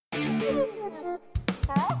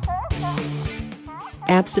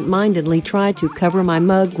Absent-mindedly tried to cover my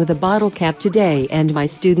mug with a bottle cap today and my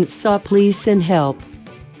students saw please send help.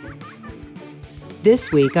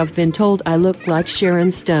 This week I've been told I look like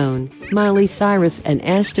Sharon Stone, Miley Cyrus and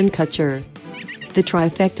Ashton Kutcher. The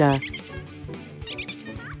trifecta.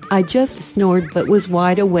 I just snored but was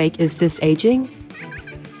wide awake. Is this aging?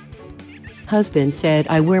 Husband said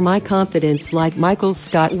I wear my confidence like Michael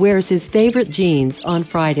Scott wears his favorite jeans on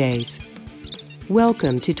Fridays.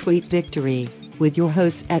 Welcome to Tweet Victory with your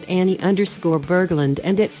hosts at Annie_Berglund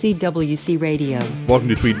and at CWC Radio. Welcome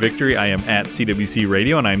to Tweet Victory. I am at CWC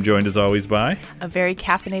Radio, and I'm joined as always by a very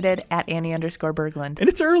caffeinated at Annie_Berglund. And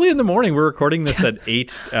it's early in the morning. We're recording this at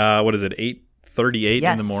 8:38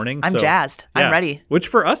 in the morning. I'm jazzed. Yeah, I'm ready. Which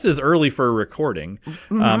for us is early for a recording.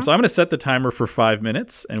 Mm-hmm. So I'm going to set the timer for 5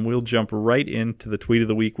 minutes, and we'll jump right into the tweet of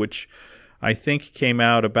the week, which I think came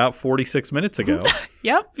out about 46 minutes ago.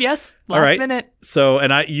 Yep. Yes. Last minute. So,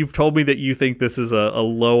 and you've told me that you think this is a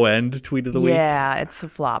low end tweet of the week. Yeah, it's a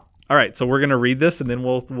flop. All right, so we're gonna read this, and then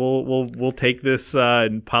we'll take this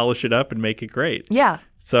and polish it up and make it great. Yeah.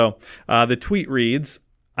 So the tweet reads,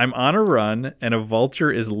 "I'm on a run, and a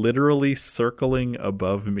vulture is literally circling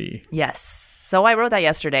above me." Yes. So I wrote that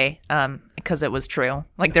yesterday because it was true.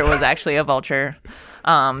 Like there was actually a vulture.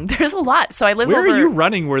 There's a lot. So I live Where over... are you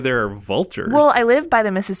running where there are vultures? Well, I live by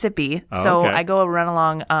the Mississippi. So okay. I go run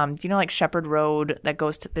along, do you know like Shepherd Road that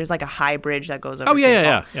goes to... There's like a high bridge that goes over... Oh,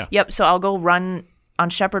 St. yeah. Yep. So I'll go run on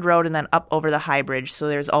Shepherd Road and then up over the high bridge. So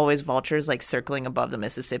there's always vultures like circling above the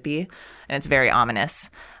Mississippi. And it's very ominous.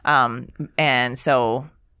 And so...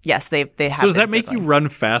 Yes, they have. So does that make you run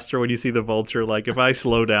faster when you see the vulture? Like if I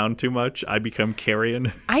slow down too much, I become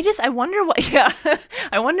carrion. I wonder what. Yeah,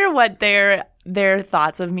 I wonder what their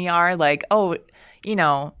thoughts of me are. Like, oh, you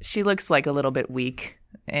know, she looks like a little bit weak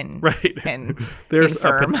and right. And there's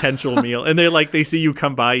infirm. A potential meal, and they see you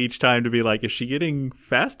come by each time to be like, is she getting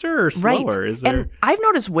faster or slower? Right. Is there? And I've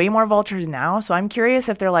noticed way more vultures now, so I'm curious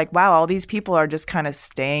if they're like, wow, all these people are just kind of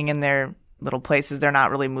staying in their little places. They're not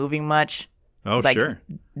really moving much. Oh, like, sure.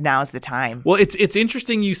 Now's the time. Well, it's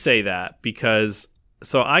interesting you say that because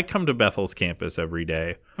so I come to Bethel's campus every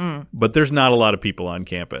day, but there's not a lot of people on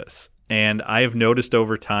campus. And I have noticed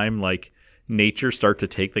over time, like, nature start to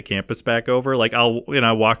take the campus back over. Like,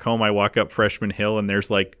 I walk home, I walk up Freshman Hill, and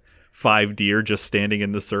there's, like, 5 deer just standing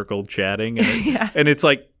in the circle chatting. And, and it's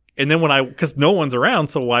like, and then because no one's around,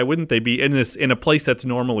 so why wouldn't they be in a place that's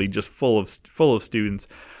normally just full of students?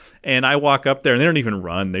 And I walk up there, and they don't even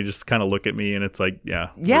run. They just kind of look at me, and it's like,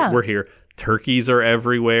 we're here. Turkeys are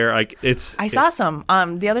everywhere. Like I saw some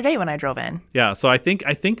the other day when I drove in. Yeah, so I think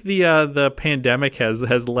the pandemic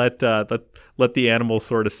has let the animals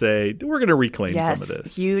sort of say we're going to reclaim some of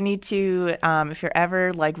this. You need to if you're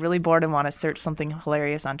ever like really bored and want to search something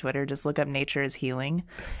hilarious on Twitter, just look up "Nature is Healing,"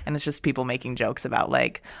 and it's just people making jokes about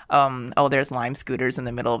like there's lime scooters in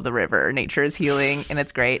the middle of the river. Nature is healing, and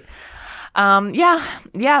it's great.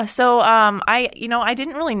 So I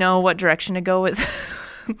didn't really know what direction to go with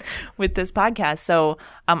with this podcast. So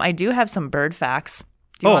I do have some bird facts.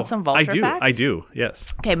 Do you want some vulture facts? I do.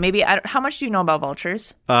 Yes. Okay, maybe how much do you know about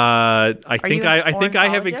vultures? I think I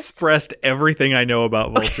have expressed everything I know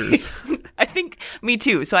about vultures. Okay. I think me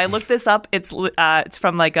too. So I looked this up. It's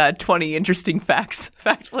from like a 20 interesting fact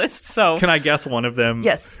list. So can I guess one of them?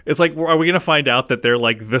 Yes. It's like, are we going to find out that they're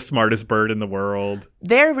like the smartest bird in the world?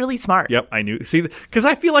 They're really smart. Yep, I knew. See, because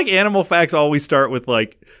I feel like animal facts always start with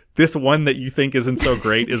like this one that you think isn't so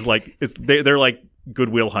great is like they're like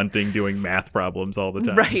Goodwill Hunting doing math problems all the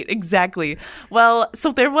time. Right, exactly. Well,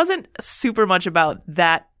 so there wasn't super much about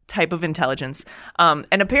that type of intelligence. And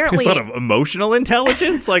apparently... Sort of emotional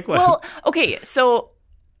intelligence? Like what? Well, okay, so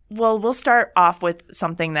we'll start off with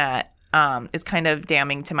something that is kind of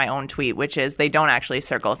damning to my own tweet, which is they don't actually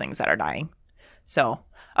circle things that are dying. So...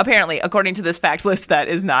 apparently, according to this fact list that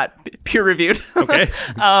is not peer-reviewed. Okay.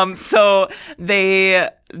 So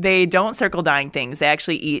they don't circle dying things. They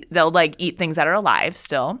actually they'll eat things that are alive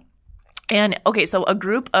still. And, okay, so a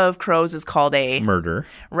group of crows is called a... murder.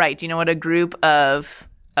 Right. Do you know what a group of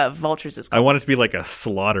vultures is called? I want it to be like a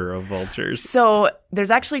slaughter of vultures. So there's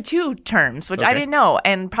actually 2 terms, which I didn't know.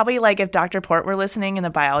 And probably like if Dr. Port were listening in the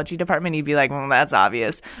biology department, he'd be like, well, that's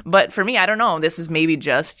obvious. But for me, I don't know. This is maybe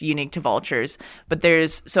just unique to vultures. But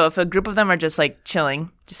so if a group of them are just like chilling,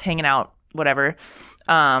 just hanging out, whatever,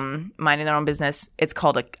 minding their own business, it's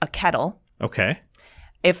called a kettle. Okay.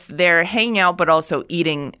 If they're hanging out but also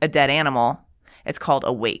eating a dead animal, it's called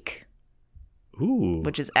a wake. Ooh.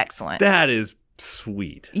 Which is excellent. That is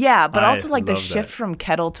sweet. Yeah, but also like the love shift that. from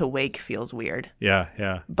kettle to wake feels weird.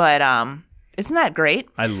 Yeah. But isn't that great?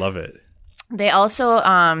 I love it. They also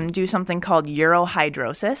do something called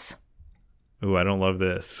urohydrosis. Ooh, I don't love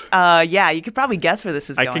this. Yeah, you could probably guess where this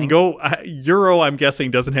is going. I can go. Euro, I'm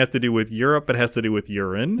guessing, doesn't have to do with Europe. It has to do with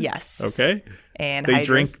urine. Yes. Okay. And they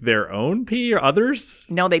drink their own pee or others?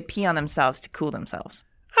 No, they pee on themselves to cool themselves.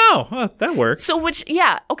 Oh, well, that works. So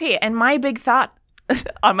yeah, okay. And my big thought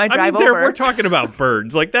on my drive over. We're talking about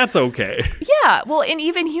birds. Like, that's okay. Yeah. Well, and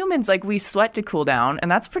even humans, like, we sweat to cool down, and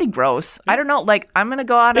that's pretty gross. I don't know. Like, I'm going to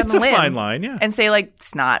go out on a limb. It's a fine line, yeah. And say, like,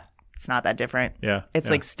 it's not that different. Yeah. It's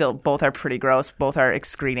like still both are pretty gross. Both are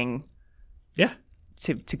excreting. Yeah.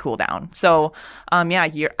 To cool down. So,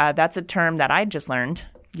 that's a term that I just learned.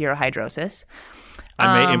 Urohydrosis.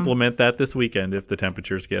 I may implement that this weekend if the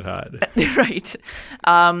temperatures get hot. Right.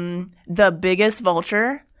 The biggest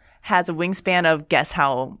vulture has a wingspan of guess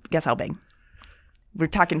how big? We're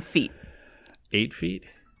talking feet. 8 feet?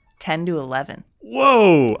 10 to 11.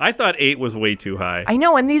 Whoa! I thought 8 was way too high. I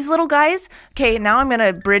know, and these little guys. Okay, now I'm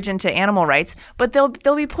gonna bridge into animal rights, but they'll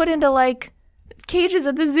be put into like cages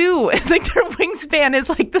at the zoo. Like their wingspan is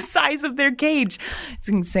like the size of their cage. It's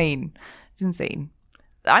insane.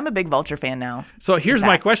 I'm a big vulture fan now. So here's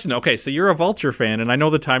my question. Okay, so you're a vulture fan, and I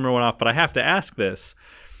know the timer went off, but I have to ask this.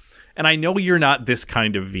 And I know you're not this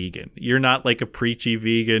kind of vegan. You're not like a preachy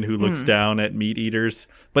vegan who looks down at meat eaters.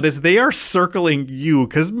 But as they are circling you,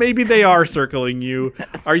 because maybe they are circling you,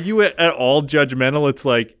 are you at all judgmental? It's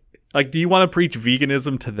like, do you want to preach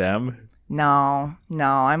veganism to them? No.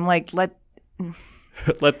 I'm like, let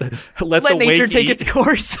the nature wake take eat. its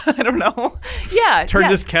course. I don't know. Yeah. Turn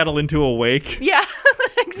this kettle into a wake. Yeah,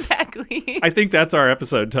 exactly. I think that's our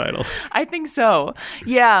episode title. I think so.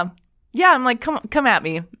 Yeah. I'm like, come at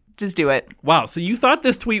me. Just do it. Wow. So you thought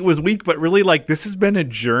this tweet was weak, but really, like, this has been a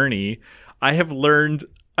journey. I've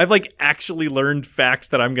like actually learned facts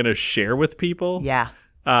that I'm going to share with people. Yeah.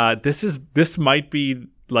 This might be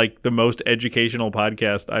like the most educational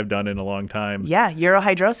podcast I've done in a long time. Yeah.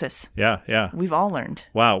 Urohydrosis. Yeah. We've all learned.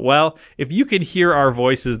 Wow. Well, if you can hear our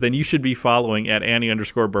voices, then you should be following at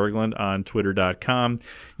Annie_Berglund on Twitter.com.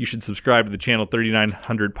 You should subscribe to the Channel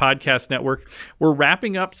 3900 Podcast Network. We're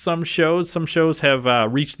wrapping up some shows. Some shows have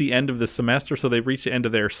reached the end of the semester, so they've reached the end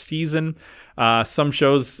of their season. Some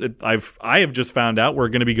shows I have just found out we're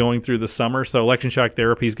going to be going through the summer. So Election Shock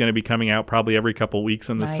Therapy is going to be coming out probably every couple weeks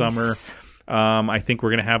in the summer. I think we're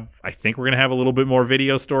gonna have a little bit more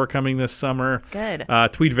video store coming this summer. Good.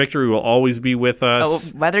 Tweet Victory will always be with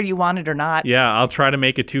us, whether you want it or not. Yeah, I'll try to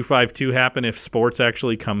make a 252 happen if sports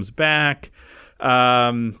actually comes back.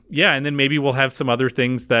 And then maybe we'll have some other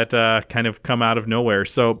things that kind of come out of nowhere.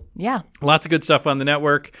 So yeah, lots of good stuff on the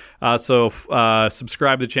network. So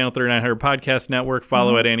subscribe to the Channel 3900 Podcast Network.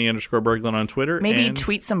 Follow at Annie_Berglund on Twitter. Maybe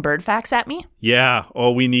tweet some bird facts at me. Yeah.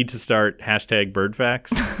 Oh, we need to start #bird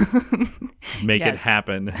facts. Make it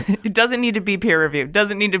happen. It doesn't need to be peer reviewed.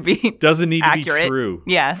 Doesn't need to be accurate. Be true.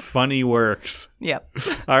 Yeah. Funny works. Yep.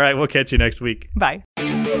 All right. We'll catch you next week. Bye.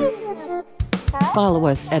 Follow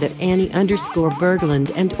us at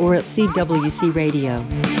Annie_Berglund and or at CWC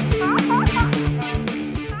Radio.